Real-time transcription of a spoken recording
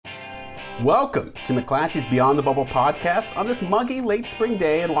Welcome to McClatchy's Beyond the Bubble podcast on this muggy late spring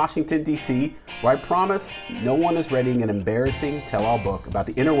day in Washington, D.C., where I promise no one is reading an embarrassing tell-all book about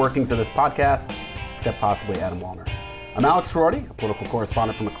the inner workings of this podcast, except possibly Adam Wallner. I'm Alex Roarty, a political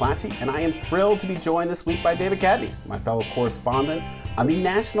correspondent for McClatchy, and I am thrilled to be joined this week by Dave Catanese, my fellow correspondent on the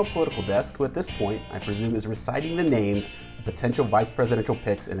national political desk, who at this point, I presume, is reciting the names of potential vice presidential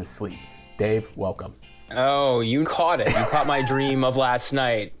picks in his sleep. Dave, welcome. Oh, you caught it. You caught my dream of last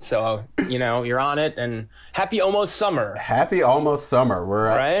night. So, you're on it, and happy almost summer. Happy almost summer.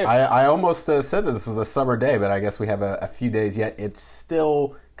 Right? I almost said that this was a summer day, but I guess we have a few days yet. It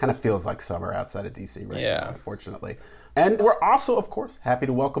still kind of feels like summer outside of D.C. right now, unfortunately. And we're also, of course, happy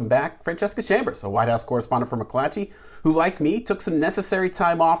to welcome back Francesca Chambers, a White House correspondent for McClatchy, who, like me, took some necessary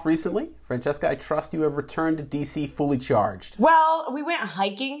time off recently. Francesca, I trust you have returned to D.C. fully charged. Well, we went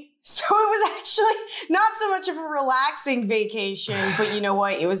hiking. So it was actually not so much of a relaxing vacation, but you know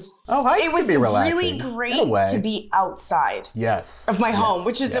what? It was can be relaxing, really great to be outside of my home,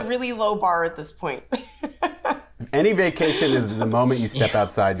 which is a really low bar at this point. Any vacation is the moment you step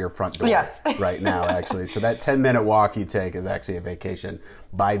outside your front door right now, actually. So that 10-minute walk you take is actually a vacation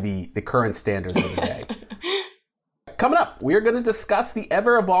by the current standards of the day. Coming up, we are going to discuss the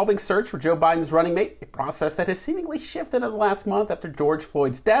ever-evolving search for Joe Biden's running mate, a process that has seemingly shifted in the last month after George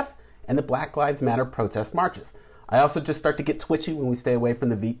Floyd's death and the Black Lives Matter protest marches. I also just start to get twitchy when we stay away from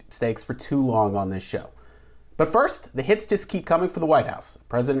the veepstakes for too long on this show. But first, the hits just keep coming for the White House. A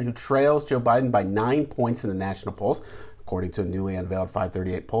president who trails Joe Biden by 9 points in the national polls, according to a newly unveiled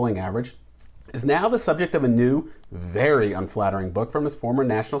 538 polling average, is now the subject of a new, very unflattering book from his former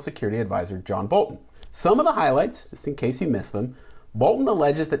national security advisor, John Bolton. Some of the highlights, just in case you missed them: Bolton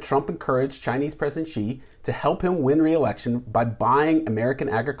alleges that Trump encouraged Chinese President Xi to help him win re-election by buying American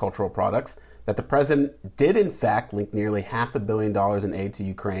agricultural products, that the president did in fact link nearly $500 million in aid to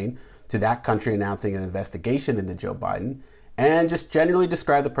Ukraine to that country announcing an investigation into Joe Biden, and just generally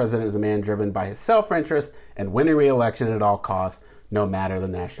described the president as a man driven by his self-interest and winning re-election at all costs, no matter the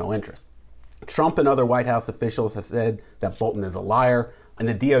national interest. Trump and other White House officials have said that Bolton is a liar, and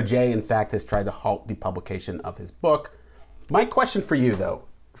the DOJ, in fact, has tried to halt the publication of his book. My question for you, though,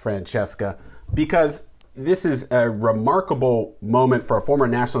 Francesca, because this is a remarkable moment for a former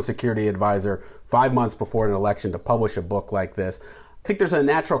national security advisor 5 months before an election to publish a book like this. I think there's a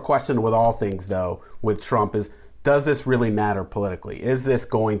natural question with all things, though, with Trump is, does this really matter politically? Is this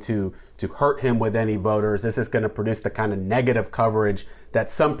going to hurt him with any voters? Is this going to produce the kind of negative coverage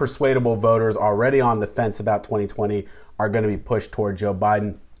that some persuadable voters already on the fence about 2020 are going to be pushed toward Joe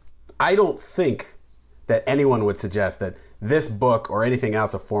Biden? I don't think that anyone would suggest that this book or anything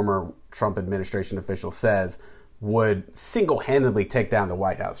else a former Trump administration official says would single-handedly take down the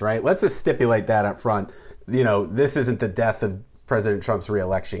White House, right? Let's just stipulate that up front. This isn't the death of President Trump's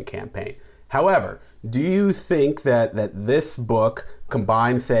re-election campaign. However, do you think that this book,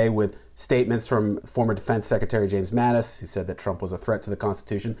 combined, say, with statements from former Defense Secretary James Mattis, who said that Trump was a threat to the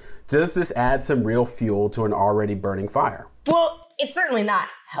Constitution, does this add some real fuel to an already burning fire? Well, it's certainly not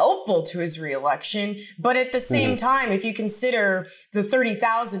helpful to his reelection, but at the same time, if you consider the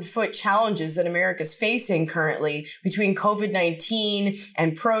 30,000-foot challenges that America's facing currently between COVID-19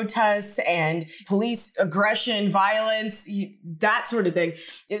 and protests and police aggression, violence, that sort of thing,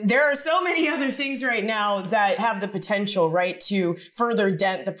 there are so many other things right now that have the potential, right, to further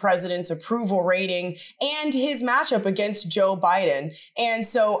dent the president's approval rating and his matchup against Joe Biden. And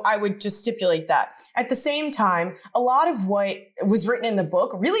so I would just stipulate that. At the same time, a lot of what was written in the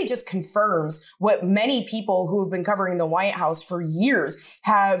book really just confirms what many people who have been covering the White House for years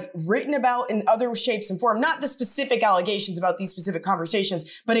have written about in other shapes and form, not the specific allegations about these specific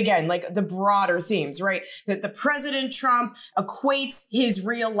conversations, but again, like the broader themes, right? That the President Trump equates his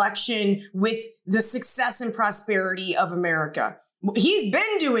reelection with the success and prosperity of America. He's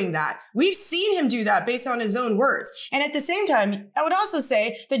been doing that. We've seen him do that based on his own words. And at the same time, I would also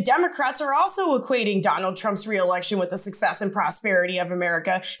say the Democrats are also equating Donald Trump's reelection with the success and prosperity of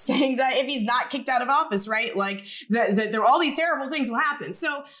America, saying that if he's not kicked out of office, right, like that all these terrible things will happen.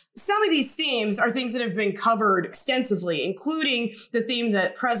 So some of these themes are things that have been covered extensively, including the theme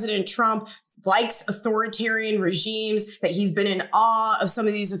that President Trump likes authoritarian regimes, that he's been in awe of some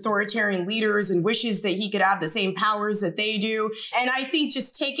of these authoritarian leaders and wishes that he could have the same powers that they do. And I think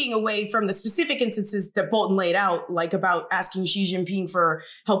just taking away from the specific instances that Bolton laid out, like about asking Xi Jinping for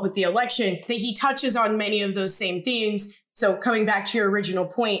help with the election, that he touches on many of those same themes. So coming back to your original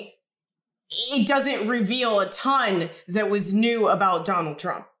point, it doesn't reveal a ton that was new about Donald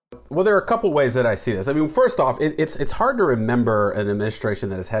Trump. Well, there are a couple ways that I see this. I mean, first off, it's hard to remember an administration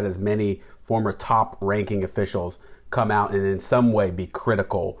that has had as many former top-ranking officials come out and in some way be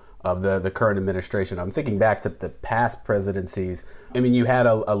critical of the current administration. I'm thinking back to the past presidencies. I mean, you had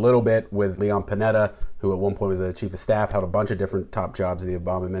a little bit with Leon Panetta, who at one point was a chief of staff, held a bunch of different top jobs in the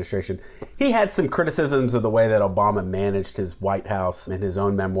Obama administration. He had some criticisms of the way that Obama managed his White House in his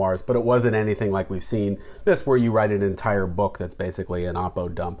own memoirs, but it wasn't anything like we've seen this, where you write an entire book that's basically an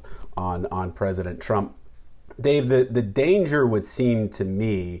oppo dump on President Trump. Dave, the danger would seem to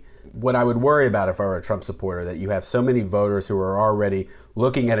me, what I would worry about if I were a Trump supporter, that you have so many voters who are already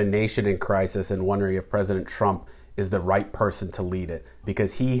looking at a nation in crisis and wondering if President Trump is the right person to lead it,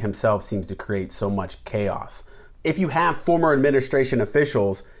 because he himself seems to create so much chaos. If you have former administration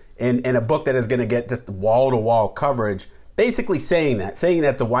officials in a book that is going to get just wall-to-wall coverage, basically saying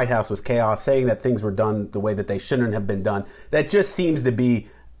that the White House was chaos, saying that things were done the way that they shouldn't have been done, that just seems to be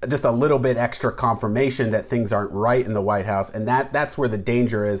just a little bit extra confirmation that things aren't right in the White House. And that's where the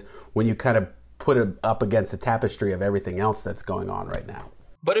danger is, when you kind of put it up against the tapestry of everything else that's going on right now.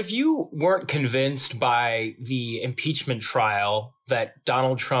 But if you weren't convinced by the impeachment trial that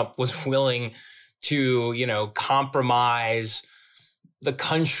Donald Trump was willing to, compromise the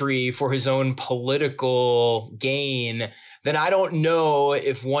country for his own political gain, then I don't know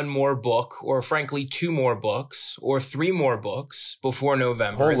if one more book, or frankly 2 more books, or 3 more books before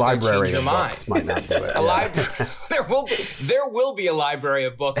November is going to change your mind. Might not do it. There will be a library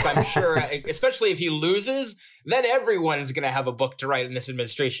of books, I'm sure, especially if he loses, then everyone is going to have a book to write in this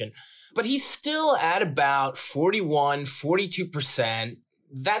administration. But he's still at about 41, 42%.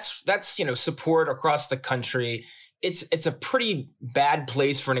 That's support across the country. It's a pretty bad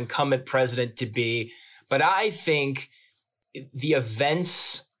place for an incumbent president to be. But I think the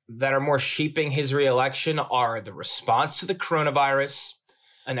events that are more shaping his reelection are the response to the coronavirus,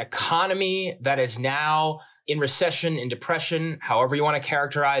 an economy that is now in recession, in depression, however you want to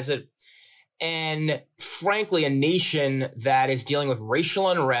characterize it, and frankly, a nation that is dealing with racial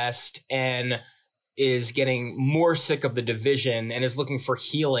unrest and is getting more sick of the division and is looking for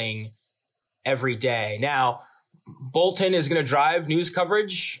healing every day. Now, Bolton is going to drive news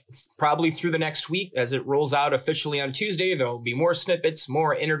coverage probably through the next week as it rolls out officially on Tuesday. There will be more snippets,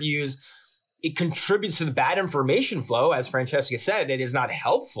 more interviews. It contributes to the bad information flow. As Francesca said, it is not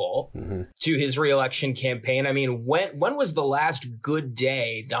helpful to his reelection campaign. I mean, when was the last good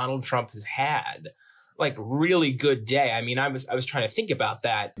day Donald Trump has had? Like, really good day. I mean, I was trying to think about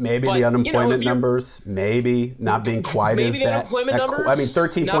that. Maybe the unemployment numbers, maybe not being quite as bad. Maybe the unemployment numbers. I mean,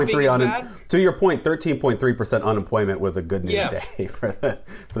 13.3 to your point, 13.3% unemployment was a good news day for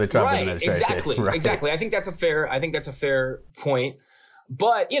the Trump administration. Exactly. I think that's a fair point.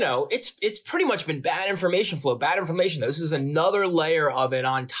 But, it's pretty much been bad information flow, bad information. This is another layer of it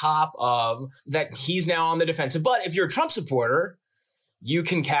on top of that he's now on the defensive. But if you're a Trump supporter, you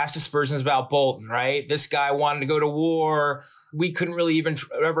can cast aspersions about Bolton, right? This guy wanted to go to war. We couldn't really even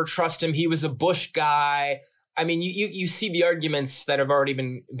ever trust him. He was a Bush guy. I mean, you see the arguments that have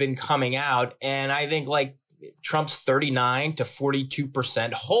already been coming out. And I think Trump's 39 to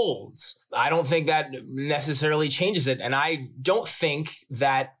 42% holds. I don't think that necessarily changes it. And I don't think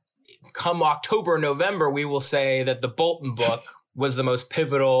that come October, November, we will say that the Bolton book was the most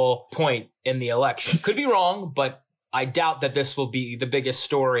pivotal point in the election. Could be wrong, but I doubt that this will be the biggest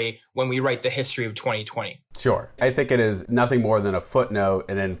story when we write the history of 2020. Sure. I think it is nothing more than a footnote,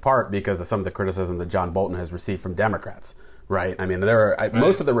 and in part because of some of the criticism that John Bolton has received from Democrats, right? I mean,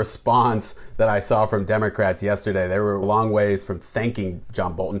 most of the response that I saw from Democrats yesterday, they were a long ways from thanking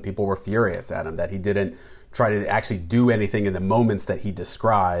John Bolton. People were furious at him that he didn't try to actually do anything in the moments that he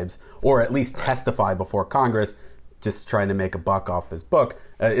describes, or at least testify before Congress, just trying to make a buck off his book.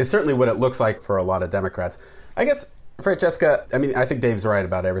 Is certainly what it looks like for a lot of Democrats. I guess, Francesca, I mean, I think Dave's right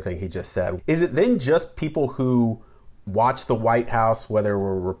about everything he just said. Is it then just people who watch the White House, whether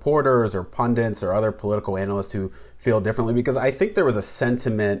we're reporters or pundits or other political analysts, who feel differently? Because I think there was a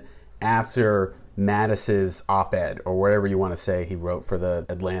sentiment after Mattis's op-ed, or whatever you want to say he wrote for the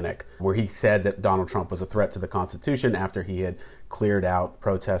Atlantic, where he said that Donald Trump was a threat to the Constitution after he had cleared out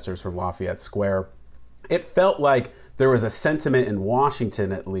protesters from Lafayette Square. It felt like there was a sentiment in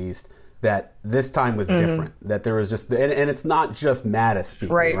Washington, at least, that this time was different, that there was just, and it's not just Mattis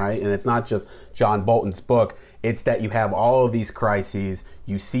speaking, right? And it's not just John Bolton's book. It's that you have all of these crises.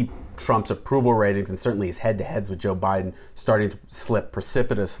 You see Trump's approval ratings and certainly his head-to-heads with Joe Biden starting to slip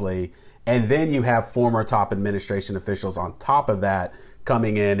precipitously. And then you have former top administration officials on top of that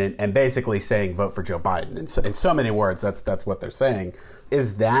coming in and basically saying, vote for Joe Biden. And so, in so many words, that's what they're saying.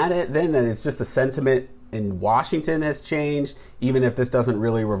 Is that it then? That it's just the sentiment in Washington has changed, even if this doesn't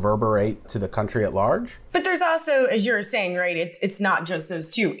really reverberate to the country at large? But there's also, as you were saying, right, it's not just those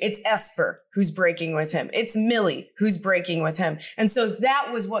two. It's Esper who's breaking with him. It's Milley who's breaking with him. And so that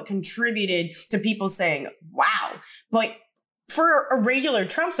was what contributed to people saying, wow. But for a regular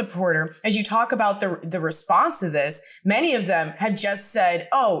Trump supporter, as you talk about the response to this, many of them had just said,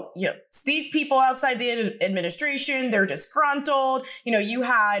 oh, it's these people outside the administration, they're disgruntled. You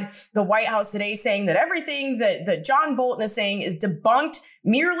had the White House today saying that everything that John Bolton is saying is debunked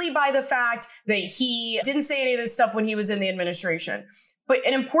merely by the fact that he didn't say any of this stuff when he was in the administration. But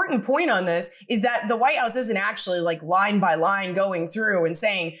an important point on this is that the White House isn't actually like line by line going through and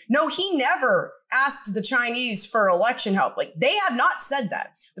saying, no, he never asked the Chinese for election help. Like, they have not said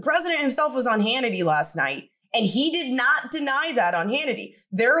that. The president himself was on Hannity last night, and he did not deny that on Hannity.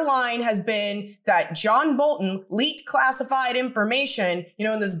 Their line has been that John Bolton leaked classified information,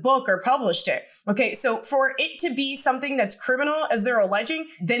 in this book or published it. Okay, so for it to be something that's criminal, as they're alleging,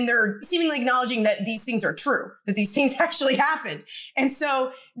 then they're seemingly acknowledging that these things are true, that these things actually happened. And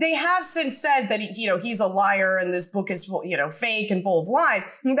so they have since said that, he's a liar and this book is, fake and full of lies.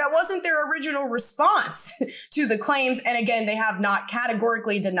 That wasn't their original response to the claims. And again, they have not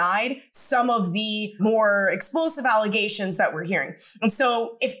categorically denied some of the more explosive allegations that we're hearing. And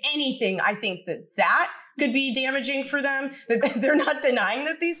so if anything, I think that could be damaging for them, that they're not denying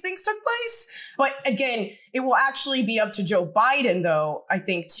that these things took place. But again, it will actually be up to Joe Biden, though, I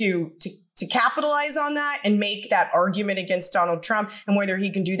think, to capitalize on that and make that argument against Donald Trump. And whether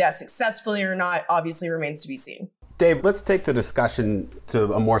he can do that successfully or not obviously remains to be seen. Dave, let's take the discussion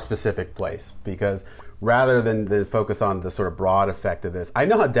to a more specific place, because rather than focus on the sort of broad effect of this, I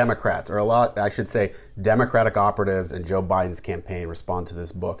know how Democrats, or Democratic operatives and Joe Biden's campaign respond to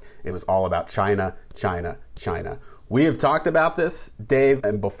this book. It was all about China, China, China. We have talked about this, Dave,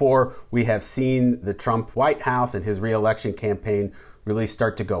 and before we have seen the Trump White House and his re-election campaign really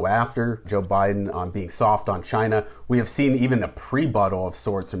start to go after Joe Biden on being soft on China. We have seen even a prebuttal of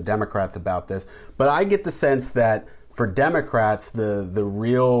sorts from Democrats about this. But I get the sense that for Democrats, the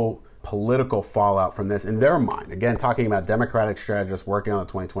real political fallout from this in their mind, again, talking about Democratic strategists working on the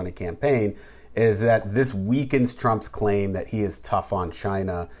 2020 campaign, is that this weakens Trump's claim that he is tough on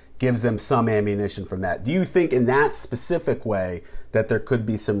China, gives them some ammunition from that. Do you think in that specific way that there could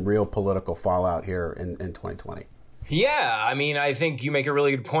be some real political fallout here in 2020? Yeah, I think you make a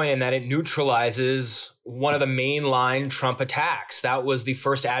really good point in that it neutralizes one of the mainline Trump attacks. That was the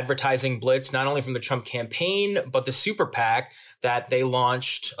first advertising blitz, not only from the Trump campaign, but the super PAC that they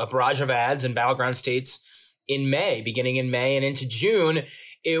launched a barrage of ads in battleground states beginning in May and into June.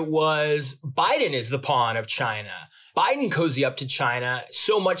 It was Biden is the pawn of China. Biden cozy up to China,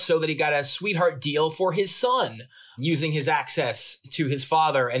 so much so that he got a sweetheart deal for his son, using his access to his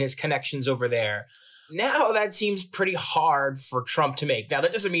father and his connections over there. Now that seems pretty hard for Trump to make. Now,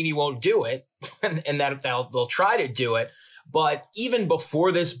 that doesn't mean he won't do it and that they'll try to do it. But even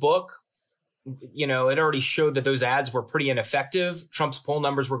before this book, it already showed that those ads were pretty ineffective. Trump's poll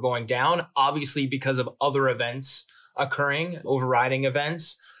numbers were going down, obviously because of other events occurring, overriding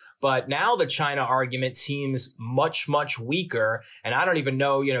events. But now the China argument seems much, much weaker. And I don't even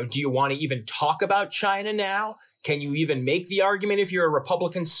know, do you want to even talk about China now? Can you even make the argument if you're a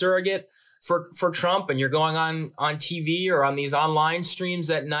Republican surrogate for Trump and you're going on TV or on these online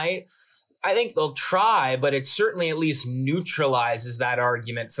streams at night? I think they'll try, but it certainly at least neutralizes that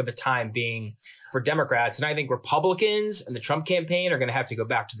argument for the time being for Democrats. And I think Republicans and the Trump campaign are going to have to go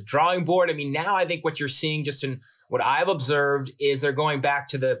back to the drawing board. Now I think what you're seeing, just in what I've observed, is they're going back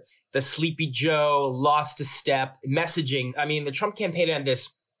to the Sleepy Joe, lost a step messaging. The Trump campaign had this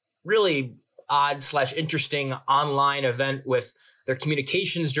really odd/interesting online event with their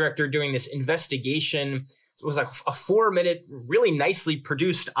communications director doing this investigation. It was like a 4-minute, really nicely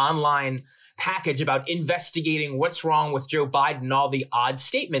produced online package about investigating what's wrong with Joe Biden and all the odd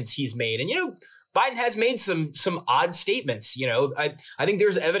statements he's made. And, Biden has made some odd statements. I think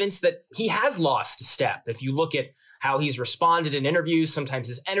there's evidence that he has lost a step. If you look at how he's responded in interviews, sometimes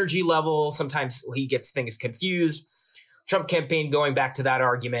his energy level, sometimes he gets things confused. Trump campaign going back to that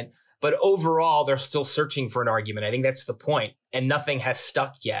argument. But overall, they're still searching for an argument. I think that's the point. And nothing has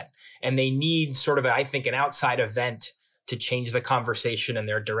stuck yet. And they need sort of, I think, an outside event to change the conversation in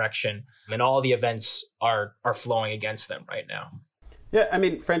their direction. And all the events are flowing against them right now. Yeah,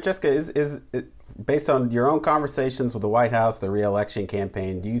 Francesca, is it, based on your own conversations with the White House, the re-election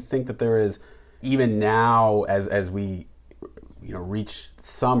campaign, do you think that there is, even now as we reach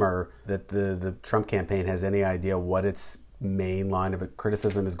summer, that the Trump campaign has any idea what its main line of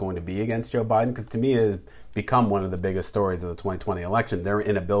criticism is going to be against Joe Biden? Because to me, it has become one of the biggest stories of the 2020 election, their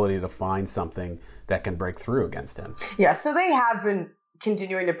inability to find something that can break through against him. Yeah, so they have been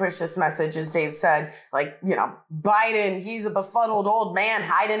continuing to push this message, as Dave said, like, Biden, he's a befuddled old man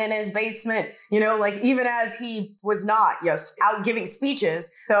hiding in his basement, like even as he was not just out giving speeches.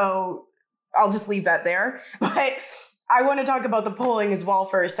 So I'll just leave that there. But I want to talk about the polling as well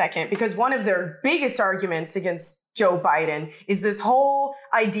for a second, because one of their biggest arguments against Joe Biden is this whole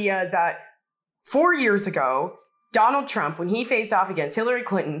idea that 4 years ago, Donald Trump, when he faced off against Hillary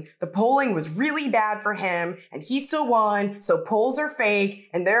Clinton, the polling was really bad for him and he still won. So polls are fake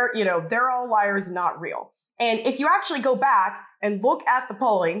and they're all liars and not real. And if you actually go back and look at the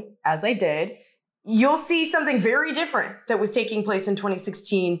polling, as I did, you'll see something very different that was taking place in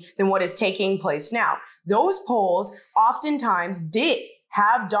 2016 than what is taking place now. Those polls oftentimes did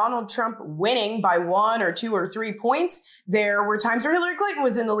have Donald Trump winning by 1 or 2 or 3 points. There were times where Hillary Clinton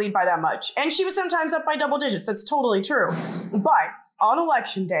was in the lead by that much, and she was sometimes up by double digits. That's totally true. But on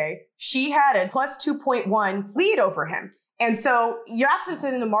election day, she had a plus 2.1 lead over him. And so that's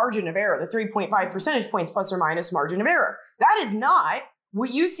within the margin of error, the 3.5 percentage points plus or minus margin of error. That is not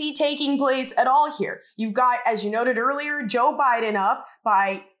what you see taking place at all here. You've got, as you noted earlier, Joe Biden up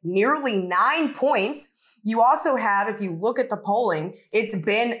by nearly 9 points. You also have, if you look at the polling, it's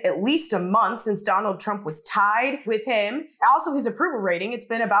been at least a month since Donald Trump was tied with him. Also, his approval rating, it's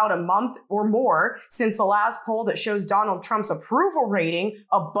been about a month or more since the last poll that shows Donald Trump's approval rating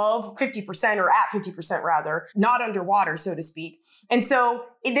above 50% or at 50% rather, not underwater, so to speak. And so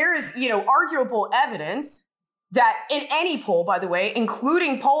there is, arguable evidence that in any poll, by the way,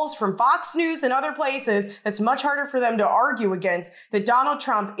 including polls from Fox News and other places, that's much harder for them to argue against, that Donald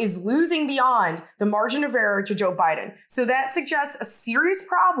Trump is losing beyond the margin of error to Joe Biden. So that suggests a serious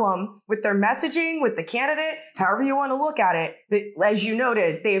problem with their messaging, with the candidate, however you want to look at it, that, as you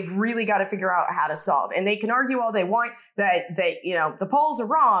noted, they've really got to figure out how to solve. And they can argue all they want that the polls are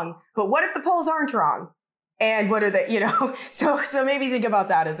wrong, but what if the polls aren't wrong? And what are they, so maybe think about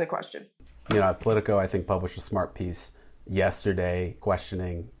that as a question. Politico, I think, published a smart piece yesterday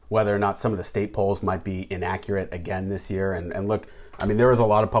questioning whether or not some of the state polls might be inaccurate again this year. And look, there is a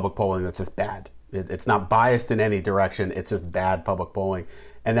lot of public polling that's just bad. It's not biased in any direction. It's just bad public polling.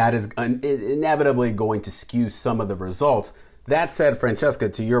 And that is inevitably going to skew some of the results. That said, Francesca,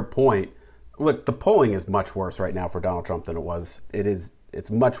 to your point, look, the polling is much worse right now for Donald Trump than it was.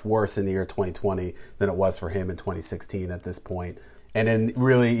 It's much worse in the year 2020 than it was for him in 2016 at this point. And then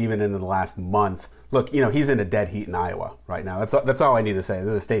really even in the last month, look, he's in a dead heat in Iowa right now. That's all I need to say.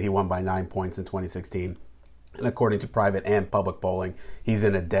 This is a state he won by 9 points in 2016. And according to private and public polling, he's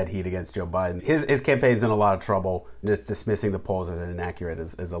in a dead heat against Joe Biden. His campaign's in a lot of trouble. Just dismissing the polls as inaccurate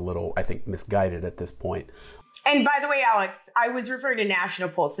is a little, I think, misguided at this point. And by the way, Alex, I was referring to national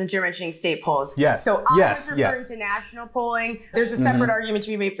polls since you're mentioning state polls. Yes. So I was referring to national polling. There's a separate argument to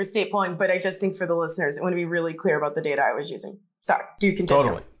be made for state polling, but I just think for the listeners, I want to be really clear about the data I was using. Sorry, do continue.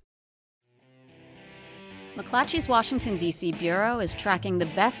 Totally. McClatchy's Washington, D.C. Bureau is tracking the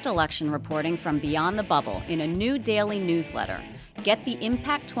best election reporting from beyond the bubble in a new daily newsletter. Get the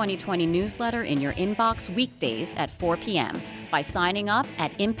Impact 2020 newsletter in your inbox weekdays at 4 p.m. by signing up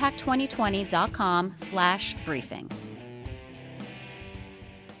at impact2020.com/briefing.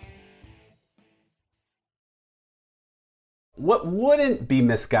 What wouldn't be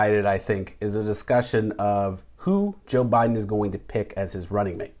misguided, I think, is a discussion of who Joe Biden is going to pick as his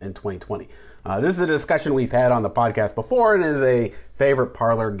running mate in 2020. This is a discussion we've had on the podcast before and is a favorite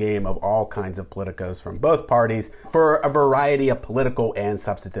parlor game of all kinds of politicos from both parties for a variety of political and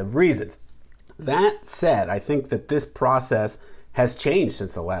substantive reasons. That said, I think that this process has changed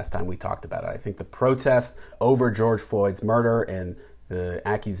since the last time we talked about it. I think the protests over George Floyd's murder and the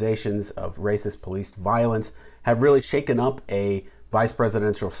accusations of racist police violence have really shaken up a vice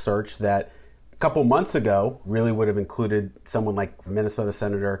presidential search that a couple months ago really would have included someone like Minnesota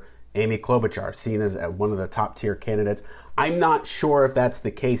Senator Amy Klobuchar, seen as one of the top tier candidates. I'm not sure if that's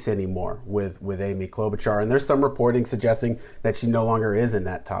the case anymore with Amy Klobuchar, and there's some reporting suggesting that she no longer is in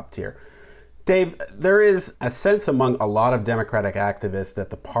that top tier. Dave, there is a sense among a lot of Democratic activists that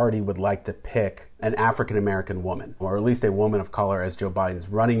the party would like to pick an African-American woman, or at least a woman of color, as Joe Biden's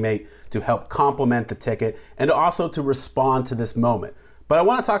running mate to help complement the ticket and also to respond to this moment. But I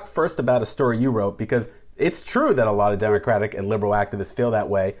want to talk first about a story you wrote, because it's true that a lot of Democratic and liberal activists feel that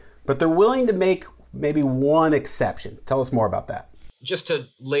way, but they're willing to make maybe one exception. Tell us more about that. Just to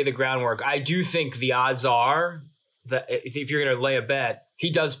lay the groundwork, I do think the odds are that if you're going to lay a bet,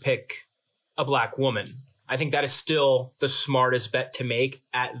 he does pick a black woman. I think that is still the smartest bet to make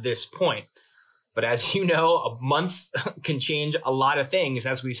at this point. But as you know, a month can change a lot of things,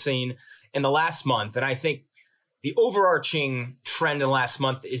 as we've seen in the last month. And I think the overarching trend in the last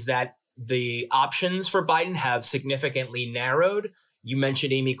month is that the options for Biden have significantly narrowed You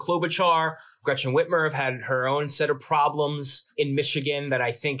mentioned Amy Klobuchar. Gretchen Whitmer have had her own set of problems in Michigan that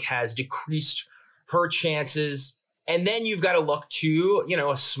I think has decreased her chances. And then you've got to look to,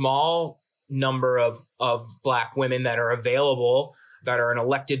 a small number of Black women that are available, that are in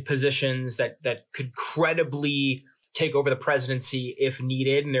elected positions that could credibly take over the presidency if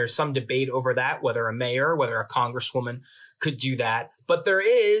needed. And there's some debate over that, whether a mayor, whether a congresswoman could do that. But there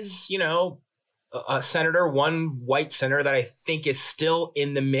is, a senator, one white senator that I think is still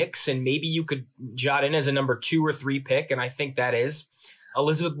in the mix, and maybe you could jot in as a number 2 or 3 pick. And I think that is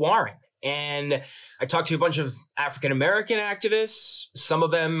Elizabeth Warren. And I talked to a bunch of African-American activists, some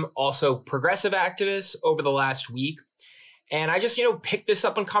of them also progressive activists over the last week. And I just, picked this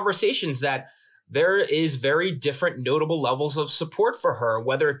up in conversations that there is very different notable levels of support for her,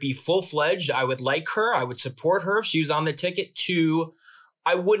 whether it be full-fledged, I would like her, I would support her if she was on the ticket, to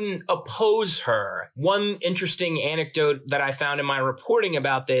I wouldn't oppose her. One interesting anecdote that I found in my reporting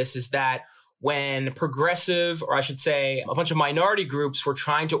about this is that when progressive, or I should say a bunch of minority groups, were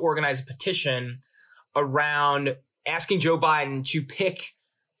trying to organize a petition around asking Joe Biden to pick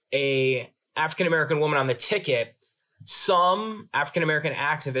a African-American woman on the ticket, some African-American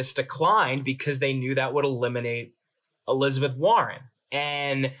activists declined because they knew that would eliminate Elizabeth Warren.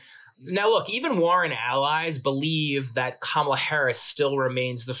 And now, look, even Warren allies believe that Kamala Harris still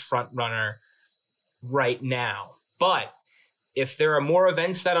remains the front runner right now. But if there are more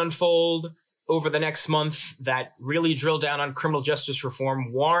events that unfold over the next month that really drill down on criminal justice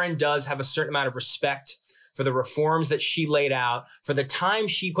reform, Warren does have a certain amount of respect for the reforms that she laid out, for the time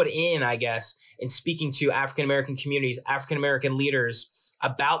she put in, I guess, in speaking to African-American communities, African-American leaders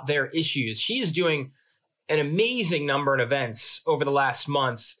about their issues. She is doing an amazing number of events over the last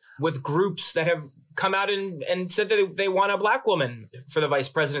month with groups that have come out and said that they want a Black woman for the vice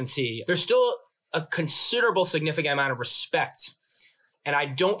presidency. There's still a considerable, significant amount of respect. And I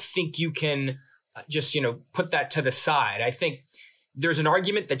don't think you can just, put that to the side. I think there's an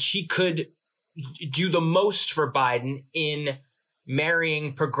argument that she could do the most for Biden in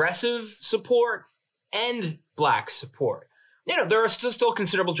marrying progressive support and Black support. There are still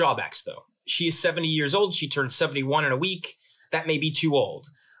considerable drawbacks, though. She is 70 years old. She turned 71 in a week. That may be too old.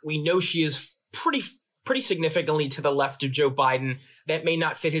 We know she is pretty significantly to the left of Joe Biden. That may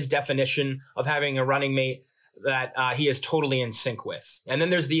not fit his definition of having a running mate that he is totally in sync with. And then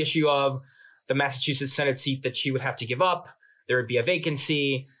there's the issue of the Massachusetts Senate seat that she would have to give up. There would be a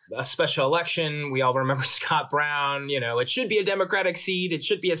vacancy, a special election. We all remember Scott Brown. It should be a Democratic seat. It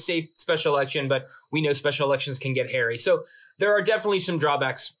should be a safe special election, but we know special elections can get hairy. So there are definitely some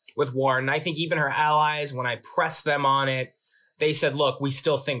drawbacks with Warren. And I think even her allies, when I pressed them on it, they said, look, we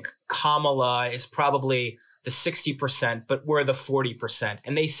still think Kamala is probably the 60%, but we're the 40%.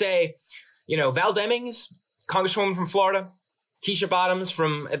 And they say, Val Demings, Congresswoman from Florida, Keisha Bottoms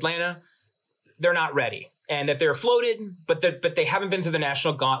from Atlanta, they're not ready. And that they're floated, but they haven't been through the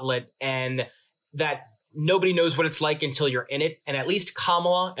national gauntlet, and that nobody knows what it's like until you're in it. And at least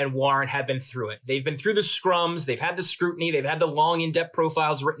Kamala and Warren have been through it. They've been through the scrums. They've had the scrutiny. They've had the long, in-depth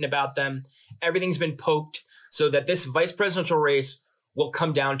profiles written about them. Everything's been poked so that this vice presidential race will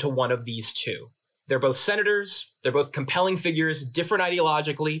come down to one of these two. They're both senators. They're both compelling figures, different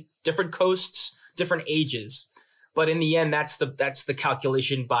ideologically, different coasts, different ages. But in the end, that's the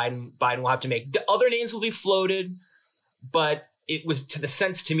calculation Biden will have to make. The other names will be floated, but it was to the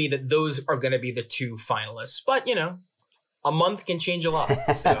sense to me that those are going to be the two finalists. But, a month can change a lot.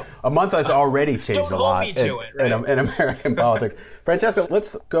 So, a month has already changed a lot in American politics. Francesca,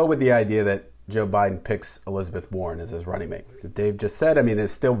 let's go with the idea that Joe Biden picks Elizabeth Warren as his running mate. Dave just said,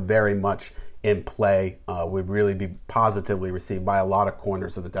 it's still very much in play, would really be positively received by a lot of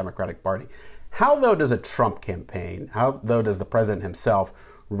corners of the Democratic Party. How, though, does a Trump campaign, how, though, does the president himself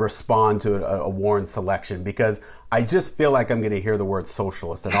respond to a Warren selection? Because I just feel like I'm going to hear the word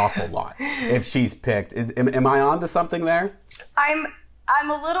socialist an awful lot if she's picked. Am I on to something there? I'm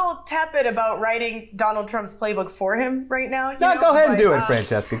a little tepid about writing Donald Trump's playbook for him right now. Go ahead and do it,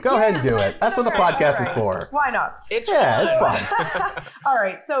 Francesca. Go ahead and do it. That's what the podcast is for. Why not? It's fun. All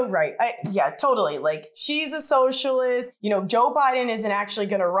right. So, totally. She's a socialist. Joe Biden isn't actually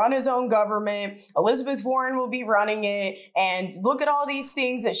going to run his own government. Elizabeth Warren will be running it. And look at all these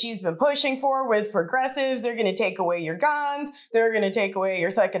things that she's been pushing for with progressives. They're going to take away your guns. They're going to take away your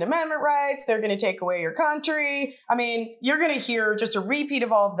Second Amendment rights. They're going to take away your country. You're going to hear just a repeat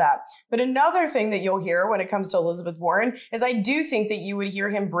of all of that. But another thing that you'll hear when it comes to Elizabeth Warren is I do think that you would hear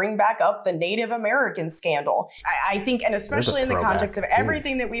him bring back up the Native American scandal. I think, and especially in the context of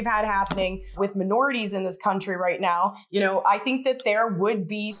everything that we've had happening with minorities in this country right now, I think that there would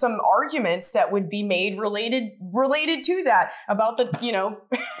be some arguments that would be made related to that about the,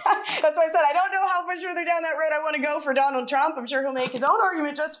 that's why I said I don't know how much further down that road I want to go for Donald Trump. I'm sure he'll make his own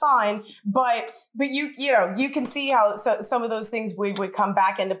argument just fine, but you can see how some of those things would come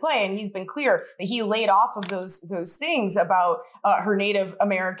back into play, and he's been clear that he laid off of those things about her Native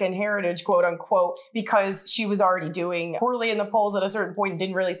American heritage, quote unquote, because she was already doing poorly in the polls at a certain point and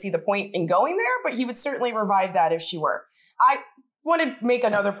didn't really see the point in going there, but he would certainly revive that if she were. I want to make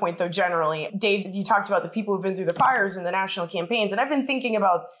another point, though, generally. Dave, you talked about the people who've been through the fires in the national campaigns, and I've been thinking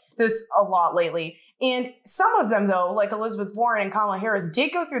about this a lot lately. And some of them, though, like Elizabeth Warren and Kamala Harris,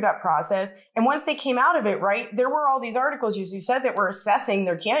 did go through that process. And once they came out of it, right, there were all these articles, as you said, that were assessing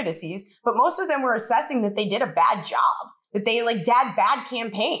their candidacies, but most of them were assessing that they did a bad job, that they had bad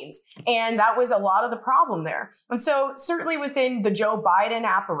campaigns. And that was a lot of the problem there. And so certainly within the Joe Biden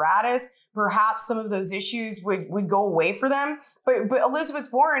apparatus, perhaps some of those issues would go away for them. But Elizabeth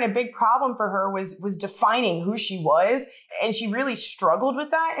Warren, a big problem for her was defining who she was. And she really struggled with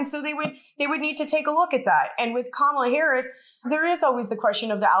that. And so they would need to take a look at that. And with Kamala Harris, there is always the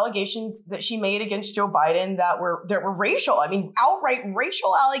question of the allegations that she made against Joe Biden that were racial. I mean, outright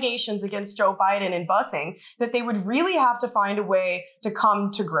racial allegations against Joe Biden and busing that they would really have to find a way to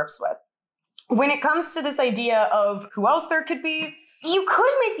come to grips with. When it comes to this idea of who else there could be, you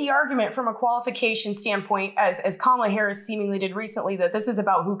could make the argument from a qualification standpoint, as Kamala Harris seemingly did recently, that this is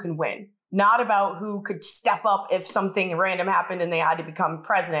about who can win, not about who could step up if something random happened and they had to become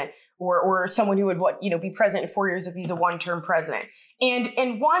president, or someone who would be president in 4 years if he's a one-term president.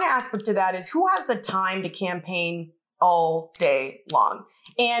 And one aspect of that is who has the time to campaign all day long.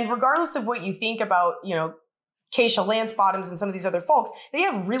 And regardless of what you think about, Keisha Lance Bottoms and some of these other folks, they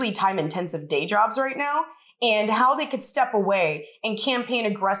have really time-intensive day jobs right now. And how they could step away and campaign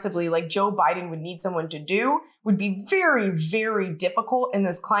aggressively like Joe Biden would need someone to do would be very, very difficult in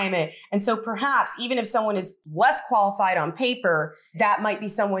this climate. And so perhaps even if someone is less qualified on paper, that might be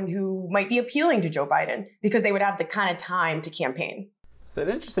someone who might be appealing to Joe Biden because they would have the kind of time to campaign. It's an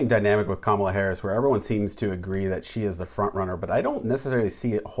interesting dynamic with Kamala Harris where everyone seems to agree that she is the front runner, but I don't necessarily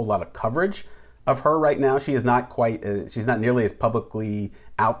see a whole lot of coverage of her right now. She is not she's not nearly as publicly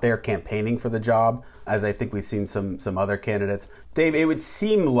out there campaigning for the job as I think we've seen some other candidates. Dave, it would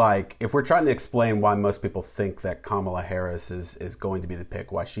seem like if we're trying to explain why most people think that Kamala Harris is going to be the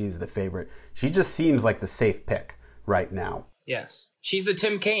pick, why she's the favorite, she just seems like the safe pick right now. Yes. She's the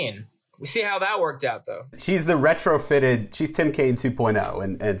Tim Kaine. We see how that worked out, though. She's the retrofitted, she's Tim Kaine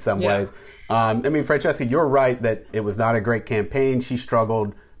 2.0 in some ways. Francesca, you're right that it was not a great campaign. She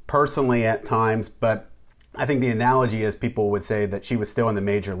struggled personally at times, but I think the analogy is people would say that she was still in the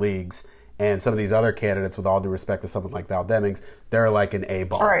major leagues, and some of these other candidates, with all due respect to someone like Val Demings, they're like an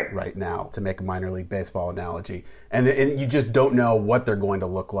A-ball right now, to make a minor league baseball analogy. And you just don't know what they're going to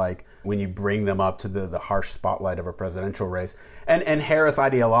look like when you bring them up to the harsh spotlight of a presidential race. And Harris,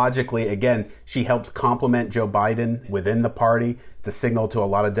 ideologically, again, she helps complement Joe Biden within the party. It's a signal to a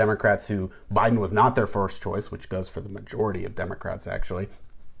lot of Democrats who Biden was not their first choice, which goes for the majority of Democrats, actually.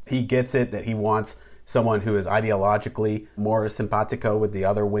 He gets it that he wants someone who is ideologically more simpatico with the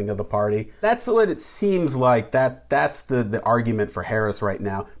other wing of the party. That's what it seems like. That's the argument for Harris right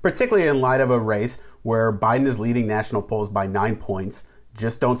now, particularly in light of a race where Biden is leading national polls by 9 points.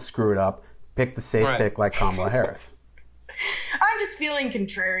 Just don't screw it up. Pick the safe pick like Kamala Harris. I'm just feeling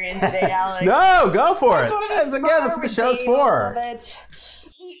contrarian today, Alex. No, go for it. Again, that's what the show's for.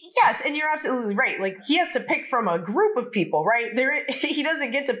 Yes, and you're absolutely right. Like, he has to pick from a group of people, right? He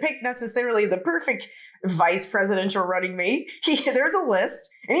doesn't get to pick necessarily the perfect vice presidential running mate. There's a list,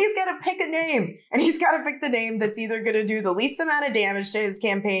 and he's got to pick a name. And he's got to pick the name that's either going to do the least amount of damage to his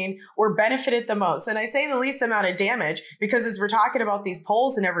campaign or benefit it the most. And I say the least amount of damage because as we're talking about these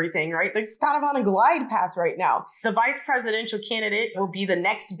polls and everything, right, it's kind of on a glide path right now. The vice presidential candidate will be the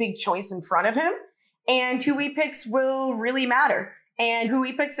next big choice in front of him, and who he picks will really matter. And who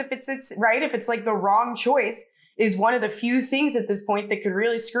he picks, if it's like the wrong choice, is one of the few things at this point that could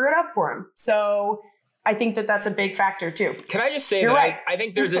really screw it up for him. So I think that that's a big factor too. Can I just say I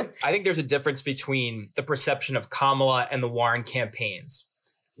think there's a difference between the perception of Kamala and the Warren campaigns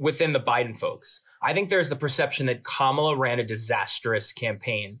within the Biden folks. I think there's the perception that Kamala ran a disastrous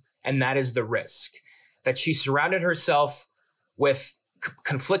campaign, and that is the risk. That she surrounded herself with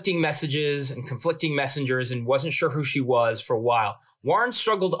conflicting messages and conflicting messengers and wasn't sure who she was for a while. Warren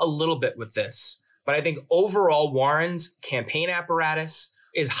struggled a little bit with this. But I think overall Warren's campaign apparatus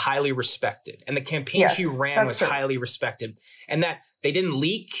is highly respected. And the campaign she ran was highly respected. And that they didn't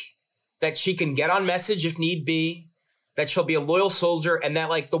leak, that she can get on message if need be, that she'll be a loyal soldier, and that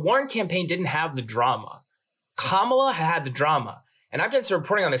like the Warren campaign didn't have the drama. Kamala had the drama. And I've done some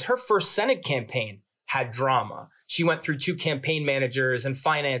reporting on this. Her first Senate campaign had drama. She went through 2 campaign managers and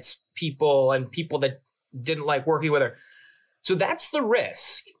finance people and people that didn't like working with her. So that's the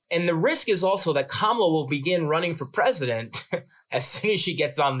risk. And the risk is also that Kamala will begin running for president as soon as she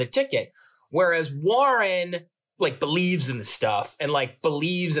gets on the ticket. Whereas Warren like believes in the stuff and like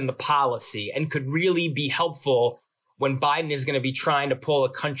believes in the policy and could really be helpful when Biden is going to be trying to pull a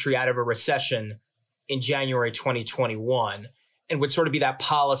country out of a recession in January 2021 and would sort of be that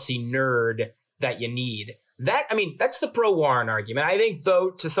policy nerd that you need. That's the pro-Warren argument. I think,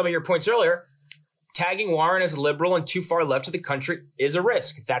 though, to some of your points earlier, tagging Warren as liberal and too far left of the country is a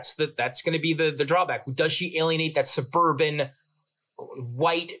risk. That's going to be the drawback. Does she alienate that suburban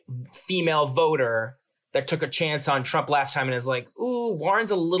white female voter that took a chance on Trump last time and is like, ooh,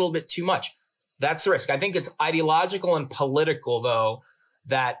 Warren's a little bit too much? That's the risk. I think it's ideological and political, though,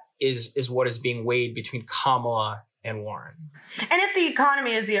 that is what is being weighed between Kamala and Warren. And if the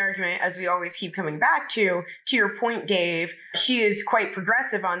economy is the argument, as we always keep coming back to your point, Dave, she is quite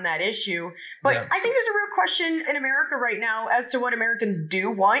progressive on that issue. But I think there's a real question in America right now as to what Americans do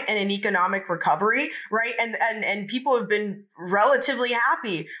want in an economic recovery, right? And people have been relatively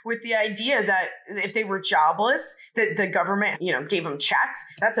happy with the idea that if they were jobless, that the government, gave them checks.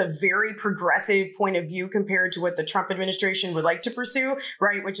 That's a very progressive point of view compared to what the Trump administration would like to pursue,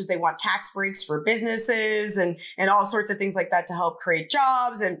 right? Which is they want tax breaks for businesses and all sorts of things like that to help create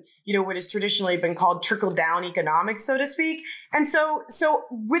jobs and, what has traditionally been called trickle down economics, so to speak. And so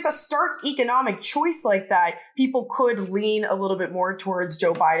with a stark economic choice like that, people could lean a little bit more towards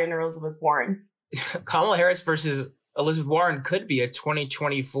Joe Biden or Elizabeth Warren. Kamala Harris versus Elizabeth Warren could be a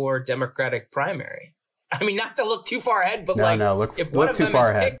 2024 Democratic primary. I mean, not to look too far ahead, but if one of them is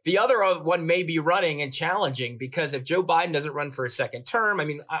picked, the other one may be running and challenging, because if Joe Biden doesn't run for a second term, I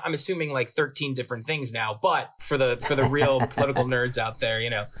mean, I'm assuming like 13 different things now, but for the real political nerds out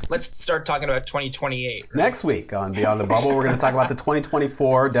there, let's start talking about 2028. Right? Next week on Beyond the Bubble, we're going to talk about the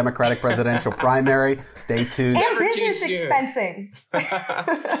 2024 Democratic presidential primary. Stay tuned. And business expensing.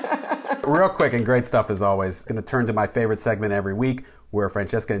 Real quick and great stuff as always. Going to turn to my favorite segment every week, where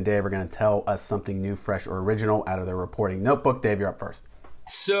Francesca and Dave are going to tell us something new, fresh, or original out of their reporting notebook. Dave, you're up first.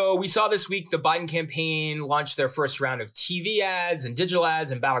 So we saw this week the Biden campaign launched their first round of TV ads and digital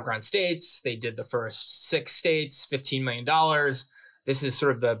ads in battleground states. They did the first 6 states, $15 million. This is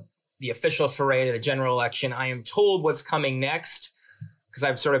sort of the official foray to the general election. I am told what's coming next, because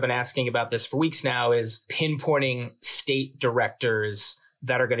I've sort of been asking about this for weeks now, is pinpointing state directors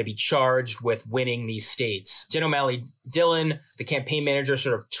that are going to be charged with winning these states. Jen O'Malley Dillon, the campaign manager,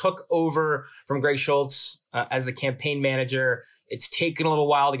 sort of took over from Greg Schultz as the campaign manager. It's taken a little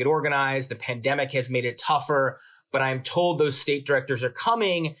while to get organized. The pandemic has made it tougher, but I'm told those state directors are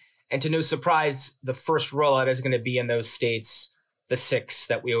coming. And to no surprise, the first rollout is going to be in those states, the 6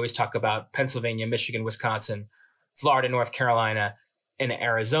 that we always talk about: Pennsylvania, Michigan, Wisconsin, Florida, North Carolina, and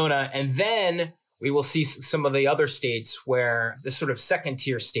Arizona. And then we will see some of the other states where the sort of second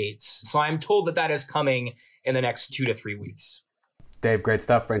tier states. So I'm told that is coming in the next 2 to 3 weeks. Dave, great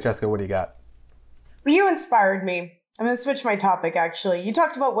stuff. Francesca, what do you got? You inspired me. I'm going to switch my topic, actually. You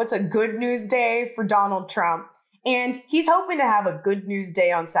talked about what's a good news day for Donald Trump. And he's hoping to have a good news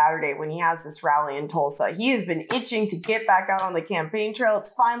day on Saturday when he has this rally in Tulsa. He has been itching to get back out on the campaign trail.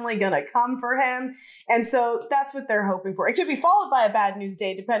 It's finally going to come for him. And so that's what they're hoping for. It could be followed by a bad news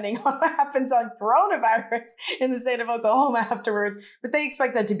day, depending on what happens on coronavirus in the state of Oklahoma afterwards. But they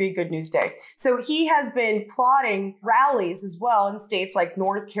expect that to be a good news day. So he has been plotting rallies as well in states like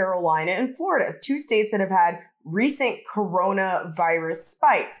North Carolina and Florida, 2 states that have had recent coronavirus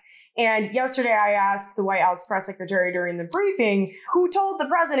spikes. And yesterday I asked the White House press secretary during the briefing who told the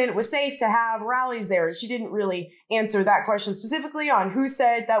president it was safe to have rallies there. She didn't really answer that question specifically on who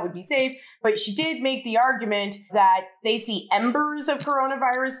said that would be safe, but she did make the argument that they see embers of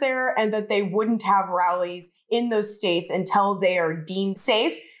coronavirus there and that they wouldn't have rallies in those states until they are deemed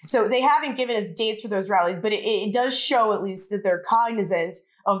safe. So they haven't given us dates for those rallies, but it does show at least that they're cognizant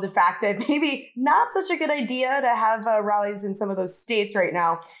of the fact that maybe not such a good idea to have rallies in some of those states right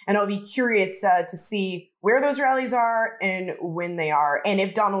now. And I'll be curious to see where those rallies are and when they are. And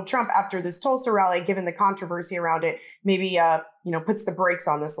if Donald Trump, after this Tulsa rally, given the controversy around it, maybe puts the brakes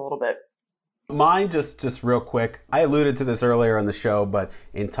on this a little bit. Mine, just real quick. I alluded to this earlier in the show, but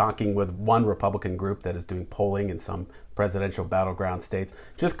in talking with one Republican group that is doing polling in some presidential battleground states,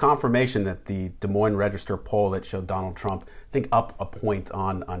 just confirmation that the Des Moines Register poll that showed Donald Trump, I think, up a point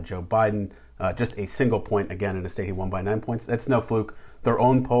on Joe Biden, just a single point, again, in a state he won by 9 points. That's no fluke. Their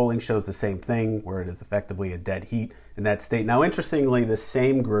own polling shows the same thing, where it is effectively a dead heat in that state. Now, interestingly, the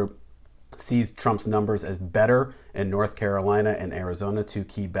same group sees Trump's numbers as better in North Carolina and Arizona, two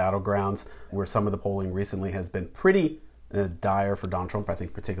key battlegrounds where some of the polling recently has been pretty dire for Donald Trump, I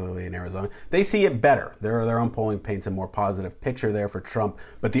think particularly in Arizona. They see it better. Their own polling paints a more positive picture there for Trump.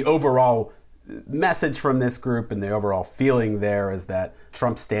 But the overall message from this group and the overall feeling there is that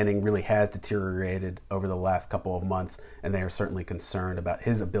Trump's standing really has deteriorated over the last couple of months, and they are certainly concerned about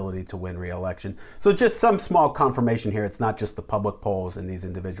his ability to win re-election. So just some small confirmation here. It's not just the public polls in these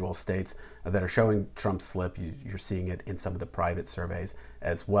individual states that are showing Trump's slip. You're seeing it in some of the private surveys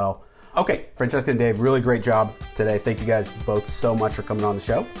as well. Okay, Francesca and Dave, really great job today. Thank you guys both so much for coming on the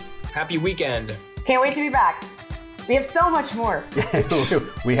show. Happy weekend. Can't wait to be back. We have so much more.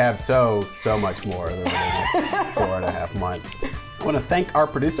 We have so much more over the next 4.5 months. I want to thank our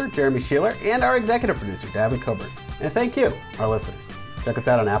producer, Jeremy Sheeler, and our executive producer, Davin Coburn. And thank you, our listeners. Check us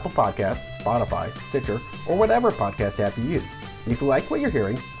out on Apple Podcasts, Spotify, Stitcher, or whatever podcast app you use. And if you like what you're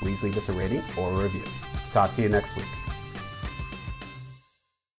hearing, please leave us a rating or a review. Talk to you next week.